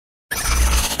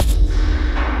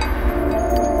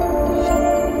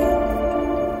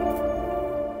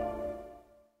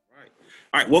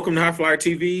right, welcome to High Flyer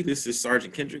TV. This is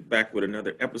Sergeant Kendrick back with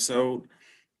another episode.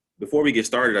 Before we get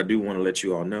started, I do want to let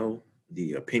you all know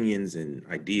the opinions and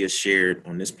ideas shared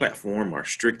on this platform are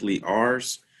strictly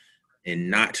ours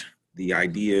and not the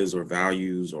ideas or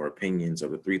values or opinions of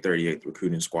the 338th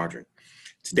Recruiting Squadron.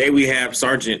 Today we have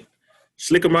Sergeant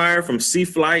Schlickermeyer from Sea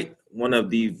Flight, one of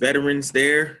the veterans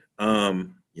there.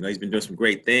 He's been doing some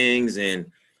great things, and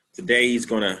today he's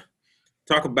going to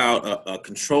talk about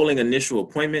controlling initial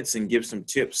appointments and give some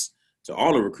tips to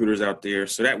all the recruiters out there,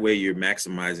 so that way you're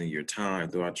maximizing your time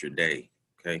throughout your day.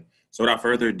 Okay. So without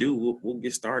further ado, we'll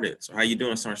get started. So how you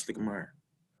doing, Sergeant Schlickermeyer?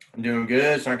 I'm doing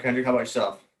good, Sergeant Kendrick. How about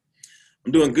yourself?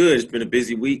 I'm doing good. It's been a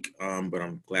busy week, but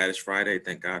I'm glad it's Friday.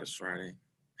 Thank God it's Friday.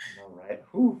 All right.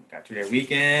 Whew. Got 2-day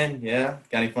weekend. Yeah.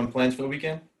 Got any fun plans for the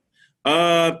weekend?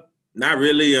 Not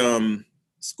really.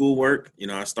 Schoolwork.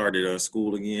 I started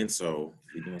school again, so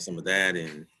we're doing some of that.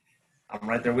 And I'm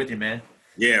right there with you, man.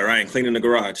 yeah, right. Cleaning the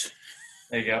garage.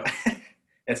 There you go.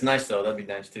 It's nice though. That'd be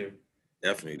nice too.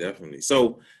 Definitely.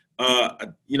 So,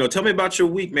 tell me about your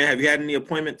week, man. Have you had any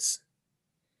appointments?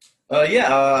 I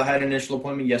had an initial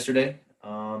appointment yesterday.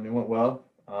 It went well.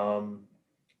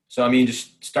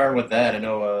 Just starting with that, I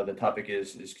know the topic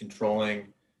is controlling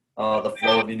the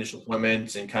flow of the initial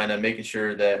appointments and kind of making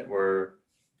sure that we're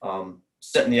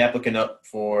setting the applicant up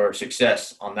for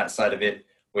success on that side of it,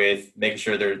 with making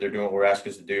sure they're doing what we're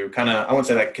asking us to do. Kind of, I wouldn't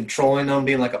say like controlling them,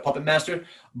 being like a puppet master,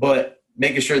 but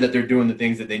making sure that they're doing the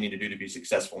things that they need to do to be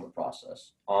successful in the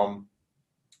process.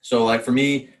 So like for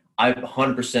me, I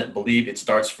 100% believe it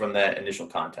starts from that initial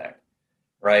contact,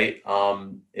 right?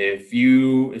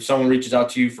 If someone reaches out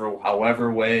to you for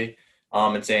however way,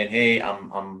 and saying, hey,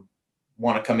 I'm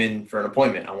want to come in for an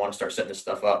appointment, I want to start setting this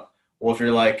stuff up. Well, if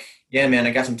you're like, yeah, man,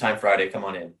 I got some time Friday, come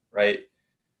on in, right?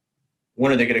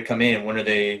 When are they going to come in? When are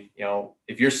they,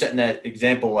 if you're setting that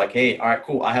example, like, hey, all right,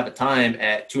 cool, I have a time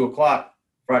at 2:00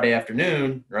 Friday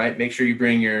afternoon, right? Make sure you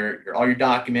bring all your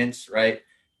documents, right?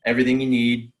 Everything you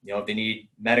need. If they need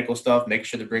medical stuff, make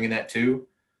sure they're bringing that too.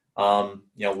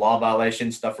 Law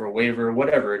violations, stuff for a waiver,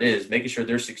 whatever it is, making sure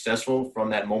they're successful from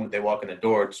that moment they walk in the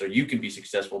door, so you can be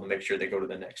successful to make sure they go to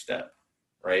the next step,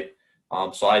 right?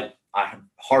 So I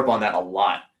harp on that a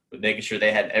lot, with making sure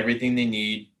they had everything they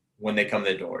need when they come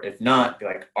to the door. If not, be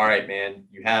like, all right, man,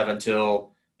 you have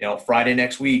until Friday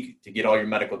next week to get all your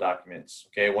medical documents.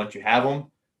 Okay, once you have them,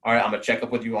 all right, I'm gonna check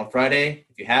up with you on Friday.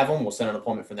 If you have them, we'll set an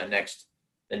appointment for the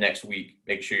next week.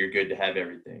 Make sure you're good to have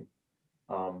everything,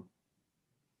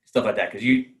 stuff like that. Because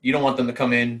you don't want them to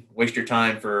come in, waste your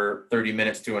time for 30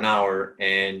 minutes to an hour,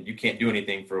 and you can't do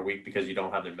anything for a week because you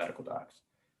don't have their medical docs,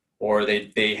 or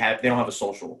they don't have a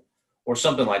social, or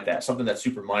something like that, something that's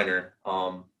super minor.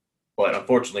 But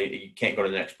unfortunately, you can't go to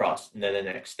the next process and then the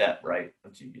next step, right?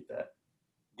 Until you get that.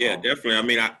 Yeah, definitely. I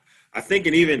mean, I think,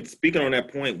 and even speaking on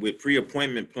that point with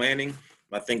pre-appointment planning,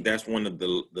 I think that's one of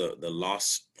the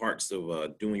lost parts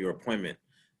of doing your appointment,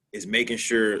 is making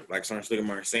sure, like Sergeant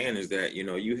Schlickermeyer is saying, is that,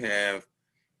 you have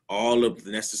all of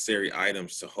the necessary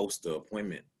items to host the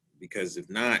appointment. Because if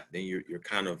not, then you're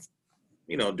kind of,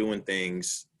 doing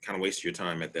things, kind of wasting your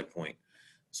time at that point.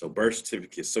 So birth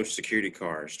certificates, social security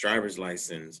cards, driver's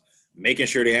license, making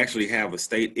sure they actually have a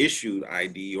state issued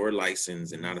ID or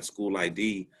license and not a school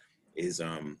ID is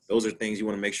those are things you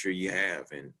want to make sure you have.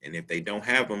 And if they don't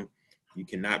have them, you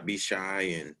cannot be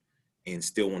shy and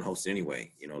still want to host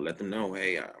anyway. Let them know,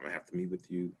 hey, I'm gonna have to meet with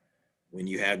you when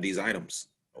you have these items.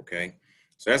 Okay.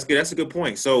 So that's good. That's a good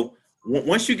point. So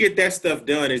once you get that stuff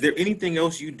done, is there anything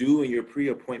else you do in your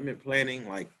pre-appointment planning,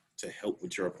 like to help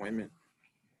with your appointment?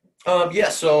 Like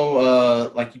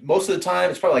most of the time,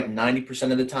 it's probably like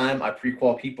 90% of the time, I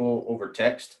pre-qual people over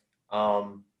text,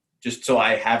 just so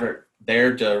I have it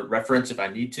there to reference if I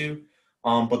need to.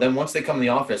 But then once they come in the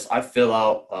office, I fill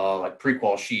out like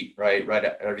pre-qual sheet, right? Write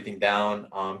everything down,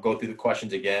 go through the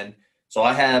questions again. So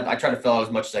I try to fill out as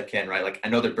much as I can, right? Like I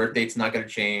know their birth date's not going to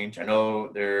change. I know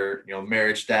their,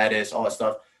 marriage status, all that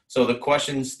stuff. So the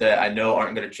questions that I know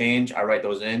aren't going to change, I write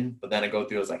those in, but then I go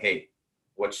through, it's like, hey,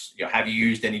 have you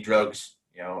used any drugs,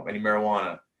 any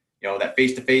marijuana, that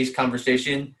face-to-face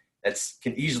conversation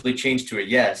can easily change to a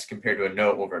yes compared to a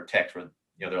no over a text where,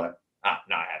 they're like,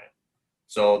 no, I haven't.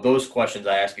 So those questions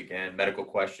I ask again, medical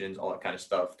questions, all that kind of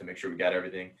stuff to make sure we got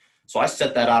everything. So I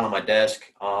set that out on my desk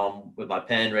with my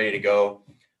pen ready to go.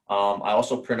 I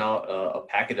also print out a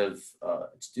packet of,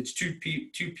 it's two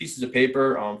pieces of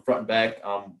paper, front and back.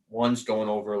 One's going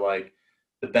over like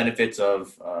the benefits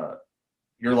of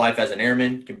your life as an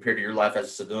airman compared to your life as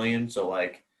a civilian. So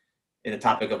like in the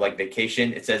topic of like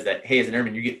vacation, it says that, hey, as an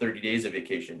airman, you get 30 days of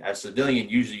vacation. As a civilian,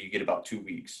 usually you get about 2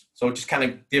 weeks. So it just kind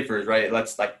of differs, right?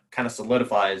 Let's like kind of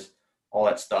solidifies all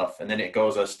that stuff. And then it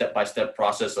goes a step-by-step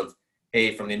process of,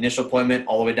 hey, from the initial appointment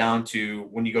all the way down to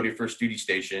when you go to your first duty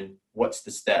station, what's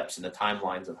the steps and the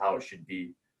timelines of how it should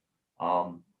be.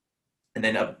 And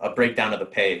then a breakdown of the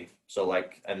pay. So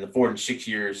like, and the 4 and 6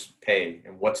 years pay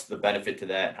and what's the benefit to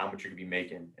that, how much you're gonna be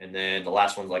making. And then the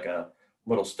last one's like a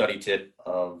little study tip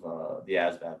of the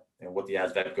ASVAB and what the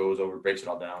ASVAB goes over, breaks it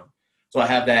all down. So I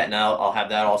have that now. I'll have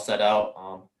that all set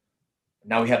out.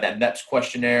 Now we have that MEPS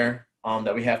questionnaire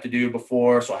that we have to do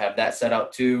before. So I have that set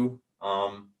out too.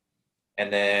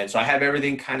 And then, so I have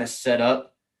everything kind of set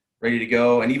up, ready to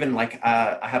go. And even like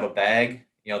I have a bag,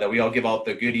 that we all give out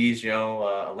the goodies,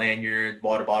 a lanyard,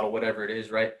 water bottle, whatever it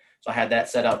is, right? So I had that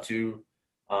set out too,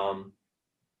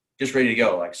 just ready to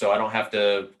go. Like, so I don't have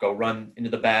to go run into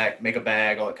the back, make a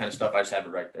bag, all that kind of stuff. I just have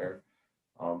it right there.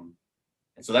 And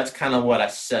so that's kind of what I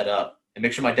set up, and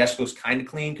make sure my desk looks kind of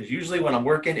clean. Cause usually when I'm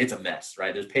working, it's a mess,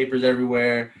 right? There's papers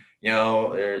everywhere, I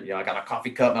got my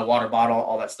coffee cup, my water bottle,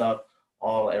 all that stuff,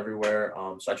 all everywhere.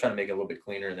 So I try to make it a little bit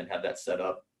cleaner and then have that set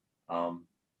up,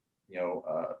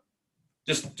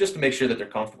 just to make sure that they're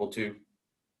comfortable too.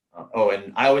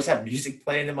 And I always have music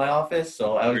playing in my office.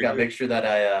 So I always got to make sure that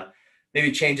I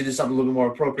maybe change it to something a little bit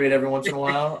more appropriate every once in a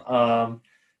while.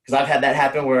 Cause I've had that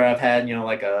happen where I've had,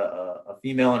 like a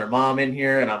female and her mom in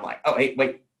here and I'm like, oh, hey,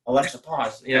 wait, Alexa,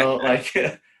 pause, like,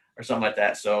 or something like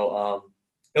that. So,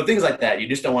 things like that. You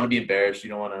just don't want to be embarrassed. You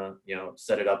don't want to,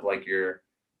 set it up like you're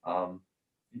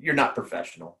not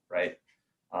professional, right?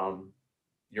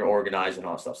 You're organized and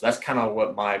all that stuff. So that's kind of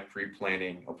what my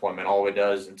pre-planning appointment always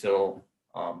does until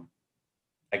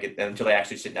until I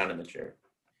actually sit down in the chair.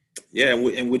 Yeah,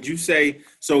 and would you say,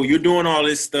 so you're doing all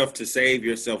this stuff to save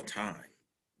yourself time,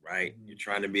 right? You're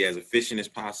trying to be as efficient as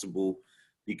possible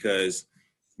because,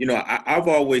 I've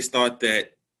always thought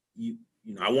that,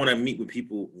 I want to meet with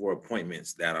people for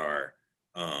appointments that are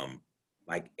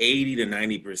like 80 to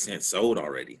 90% sold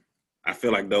already. I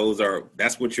feel like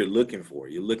that's what you're looking for.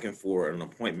 You're looking for an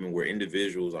appointment where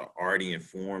individuals are already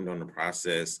informed on the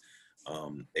process.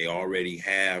 They already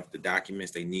have the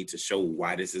documents they need to show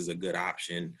why this is a good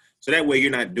option. So that way you're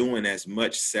not doing as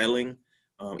much selling.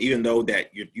 Even though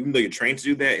you're trained to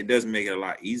do that, it does make it a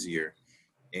lot easier.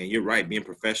 And you're right, being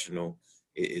professional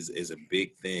is a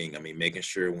big thing. I mean, making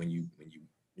sure when you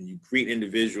greet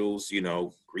individuals,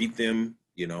 greet them,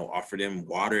 offer them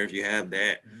water if you have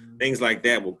that. Things like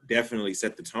that will definitely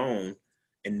set the tone,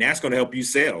 and that's going to help you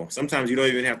sell. Sometimes you don't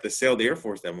even have to sell the Air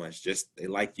Force that much. Just they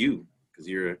like you because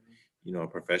you're, a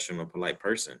professional, polite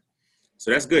person.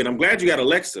 So that's good. And I'm glad you got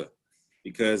Alexa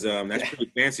because that's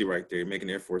pretty fancy right there. You're making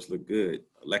the Air Force look good.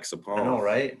 Alexa Paul. I know,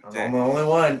 right? I'm the only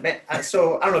one. Man,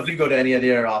 so I don't know if you go to any of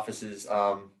the other offices,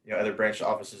 other branch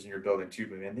offices in your building too,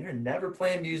 but man, they're never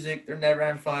playing music. They're never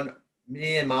having fun.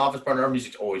 Me and my office partner, our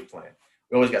music's always playing.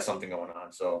 We always got something going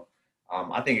on. So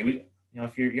I think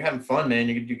if you're having fun, man,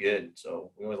 you can do good.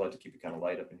 So we always like to keep it kind of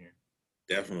light up in here.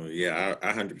 Definitely. Yeah,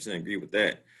 I 100% agree with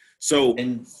that. So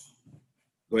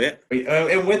go ahead.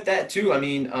 And with that too, I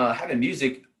mean, having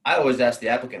music, I always ask the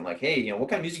applicant, like, hey, what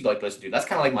kind of music do you like to listen to? That's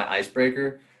kind of like my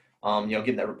icebreaker.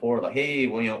 Getting that rapport, like, hey,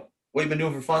 well, what have you been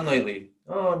doing for fun lately?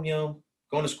 Oh,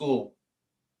 going to school.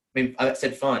 I mean, I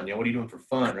said fun. What are you doing for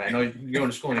fun, right? I know you're going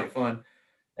to school and having fun.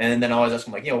 And then I always ask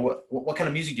them, like, what kind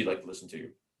of music do you like to listen to?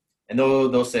 And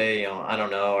they'll say, I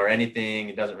don't know, or anything.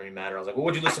 It doesn't really matter. I was like, well,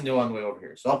 what'd you listen to on the way over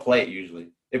here? So I'll play it usually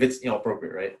if it's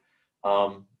appropriate, right?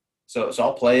 So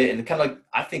I'll play it, and kind of like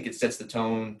I think it sets the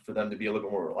tone for them to be a little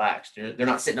bit more relaxed. They're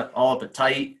not sitting up all up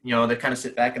tight. They kind of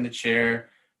sit back in the chair.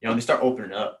 And they start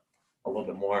opening up a little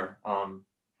bit more,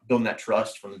 building that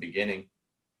trust from the beginning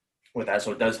with that.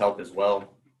 So it does help as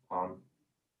well.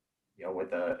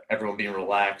 With everyone being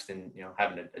relaxed and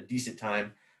having a decent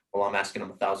time while I'm asking them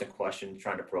 1,000 questions,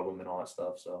 trying to probe them and all that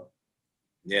stuff. So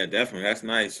yeah, definitely, that's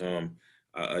nice. Do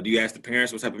you ask the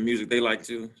parents what type of music they like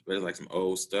too? Especially like some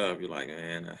old stuff. You're like,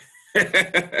 man.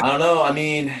 I don't know. I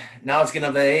mean, now it's getting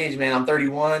up that age, man. I'm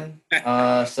 31.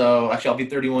 So actually I'll be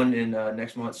 31 in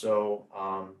next month. So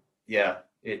yeah,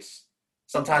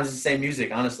 sometimes it's the same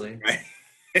music, honestly.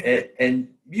 Right. And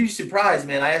you'd be surprised,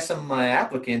 man. I asked some of my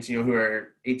applicants, who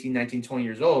are 18, 19, 20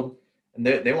 years old, and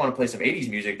they want to play some 80s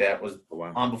music that was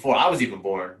on before I was even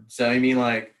born. So, I mean,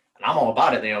 like, and I'm all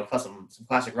about it, plus some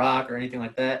classic rock or anything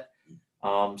like that.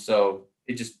 So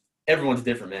everyone's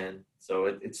different, man.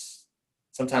 So it's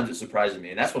sometimes it surprises me,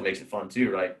 and that's what makes it fun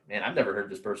too, right? Man, I've never heard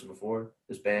this person before,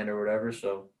 this band or whatever.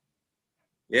 So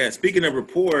yeah, speaking of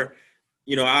rapport,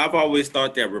 I've always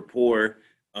thought that rapport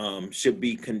should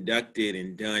be conducted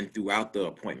and done throughout the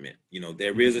appointment.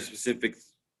 There is a specific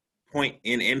point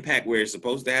in impact where it's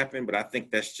supposed to happen, but I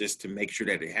think that's just to make sure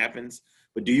that it happens.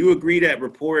 But do you agree that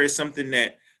rapport is something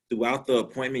that throughout the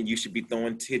appointment, you should be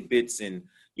throwing tidbits and,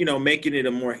 making it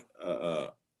a more,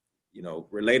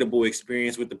 relatable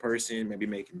experience with the person, maybe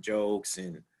making jokes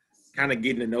and kind of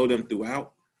getting to know them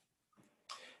throughout.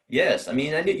 Yes, I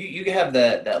mean, you can have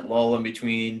that lull in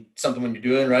between something when you're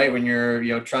doing right when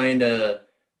you're trying to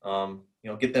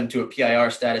get them to a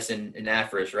PIR status in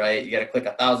AFRIS, right? You got to click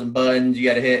 1,000 buttons, you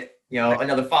got to hit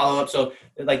another follow up. So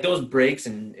like those breaks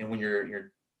and when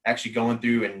you're actually going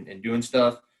through and doing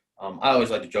stuff, I always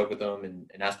like to joke with them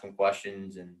and ask them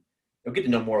questions and get to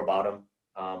know more about them.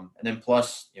 And then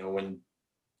plus when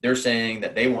they're saying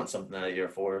that they want something out of the Air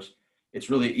Force, it's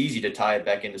really easy to tie it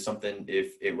back into something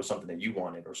if it was something that you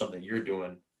wanted or something you're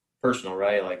doing personal,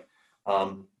 right? Like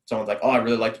someone's like, oh, I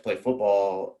really like to play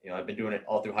football. I've been doing it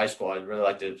all through high school. I'd really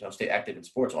like to stay active in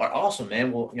sports. Awesome,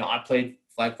 man. Well, I played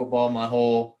flag football my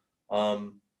whole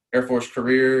Air Force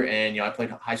career, and I played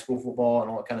high school football and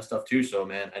all that kind of stuff too. So,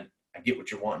 man, I get what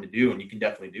you're wanting to do, and you can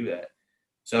definitely do that.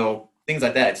 So things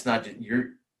like that. It's not just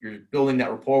you're building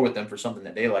that rapport with them for something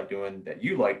that they like doing, that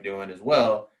you like doing as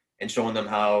well, and showing them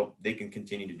how they can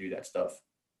continue to do that stuff.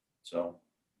 So,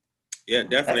 yeah,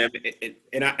 definitely.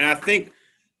 And I think,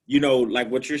 like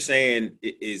what you're saying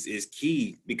is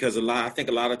key, because I think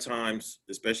a lot of times,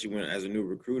 especially when as a new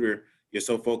recruiter, you're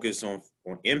so focused on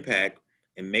impact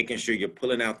and making sure you're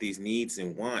pulling out these needs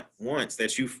and wants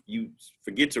that you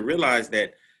forget to realize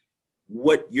that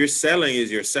what you're selling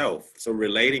is yourself. So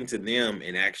relating to them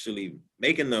and actually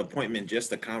making the appointment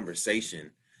just a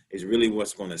conversation is really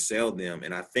what's going to sell them.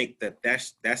 And I think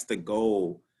that's the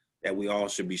goal that we all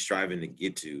should be striving to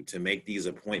get to make these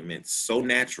appointments so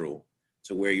natural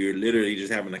to where you're literally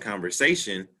just having a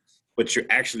conversation, but you're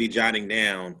actually jotting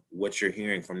down what you're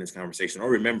hearing from this conversation or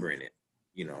remembering it,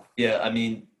 Yeah, I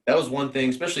mean, that was one thing,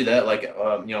 especially that, like,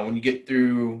 when you get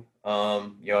through,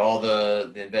 all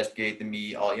the investigate, the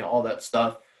meet, all that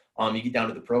stuff, you get down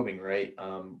to the probing, right?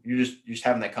 You're just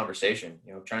having that conversation,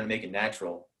 trying to make it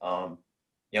natural.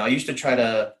 I used to try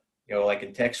to, like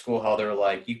in tech school, how they're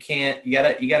like, you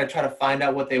gotta try to find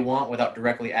out what they want without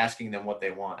directly asking them what they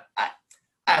want. I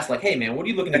asked like, hey man, what are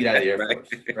you looking to get out of the Air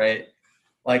Force, right?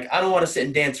 Like, I don't want to sit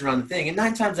and dance around the thing. And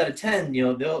 9 times out of 10,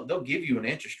 they'll give you an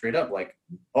answer straight up. Like,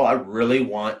 oh, I really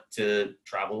want to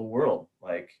travel the world.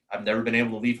 Like, I've never been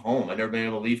able to leave home. I've never been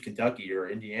able to leave Kentucky or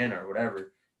Indiana or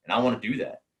whatever. And I want to do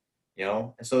that,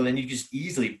 And so then you just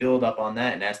easily build up on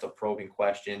that and ask the probing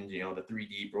questions, the 3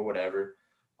 deep or whatever.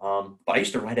 But I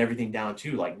used to write everything down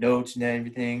too, like notes and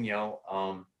everything,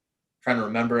 trying to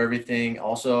remember everything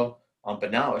also.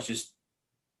 But now it's just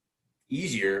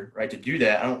easier, right, to do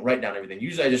that. I don't write down everything.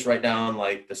 Usually I just write down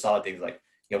like the solid things, like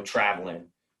traveling,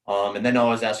 and then I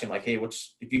always ask them like, hey,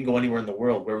 if you can go anywhere in the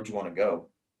world, where would you want to go?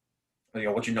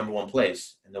 Or, what's your number one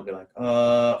place? And they'll be like,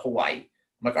 Hawaii. I'm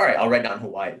like, all right, I'll write down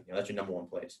Hawaii. That's your number one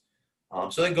place.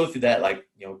 So then go through that, like,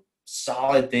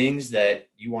 solid things that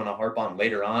you want to harp on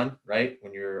later on, right,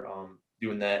 when you're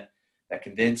doing that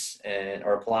convince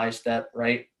or apply step,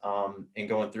 right, and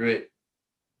going through it.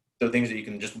 The things that you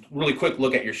can just really quick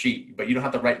look at your sheet, but you don't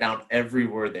have to write down every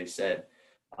word they said,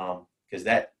 because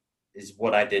that is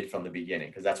what I did from the beginning,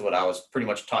 because that's what I was pretty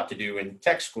much taught to do in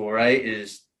tech school, right,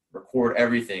 is record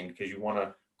everything because you want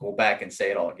to go back and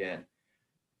say it all again.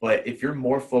 But if you're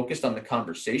more focused on the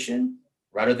conversation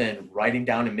rather than writing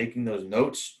down and making those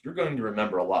notes, you're going to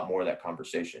remember a lot more of that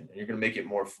conversation, and you're going to make it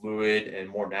more fluid and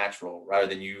more natural rather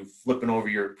than you flipping over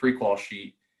your pre-qual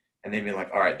sheet and they'd be like,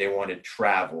 all right, they wanted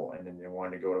travel, and then they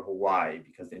wanted to go to Hawaii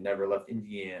because they never left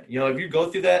Indiana. If you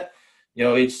go through that,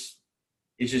 it's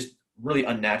just really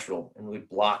unnatural and really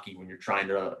blocky when you're trying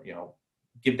to,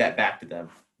 give that back to them.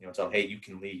 Tell them, hey, you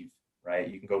can leave, right?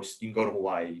 You can go to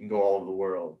Hawaii. You can go all over the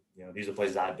world. These are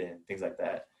places I've been, things like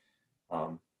that. I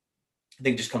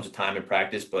think it just comes with time and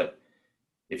practice. But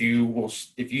if you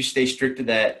stay strict to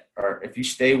that, or if you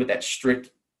stay with that strict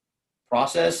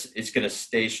process, it's going to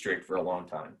stay strict for a long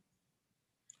time.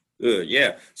 Good.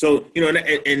 Yeah. So,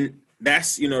 and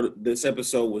that's, this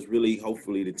episode was really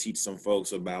hopefully to teach some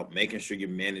folks about making sure you're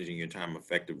managing your time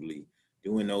effectively,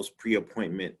 doing those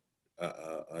pre-appointment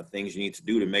things you need to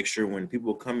do to make sure when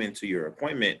people come into your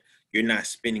appointment, you're not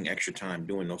spending extra time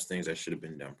doing those things that should have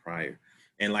been done prior.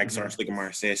 And like Sergeant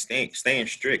Schlickemeyer said, staying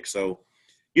strict. So,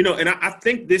 and I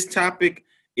think this topic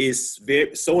is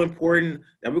so important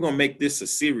that we're going to make this a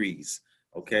series.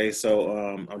 Okay, so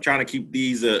I'm trying to keep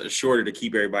these shorter to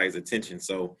keep everybody's attention.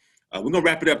 So we're going to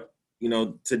wrap it up,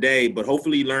 today, but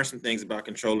hopefully you learn some things about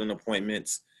controlling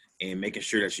appointments and making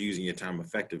sure that you're using your time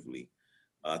effectively.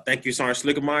 Thank you,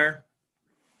 Sergeant Schlickemeyer.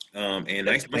 And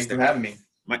nice mustache. Thanks for having me.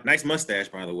 Nice mustache,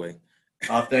 by the way.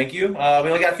 Thank you. We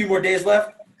only got a few more days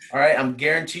left. All right, I'm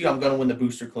guarantee you I'm going to win the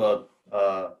Booster Club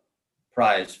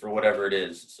prize for whatever it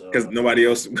is. So Because nobody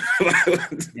else.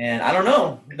 and I don't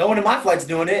know. No one in my flight's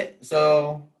doing it,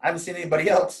 so I haven't seen anybody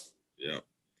else. Yeah.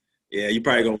 Yeah, you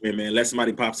probably gonna win, man. Unless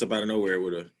somebody pops up out of nowhere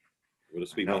with a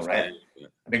sweet I know, right? mustache.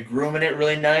 But I've been grooming it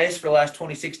really nice for the last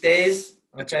 26 days.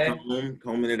 got your Okay.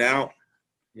 combing it out.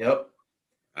 Yep.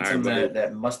 All right, Some brother.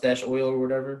 that mustache oil or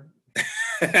whatever.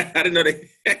 I didn't know they.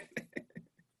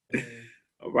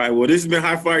 All right. Well, this has been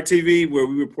High Flyer TV, where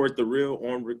we report the real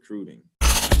on recruiting.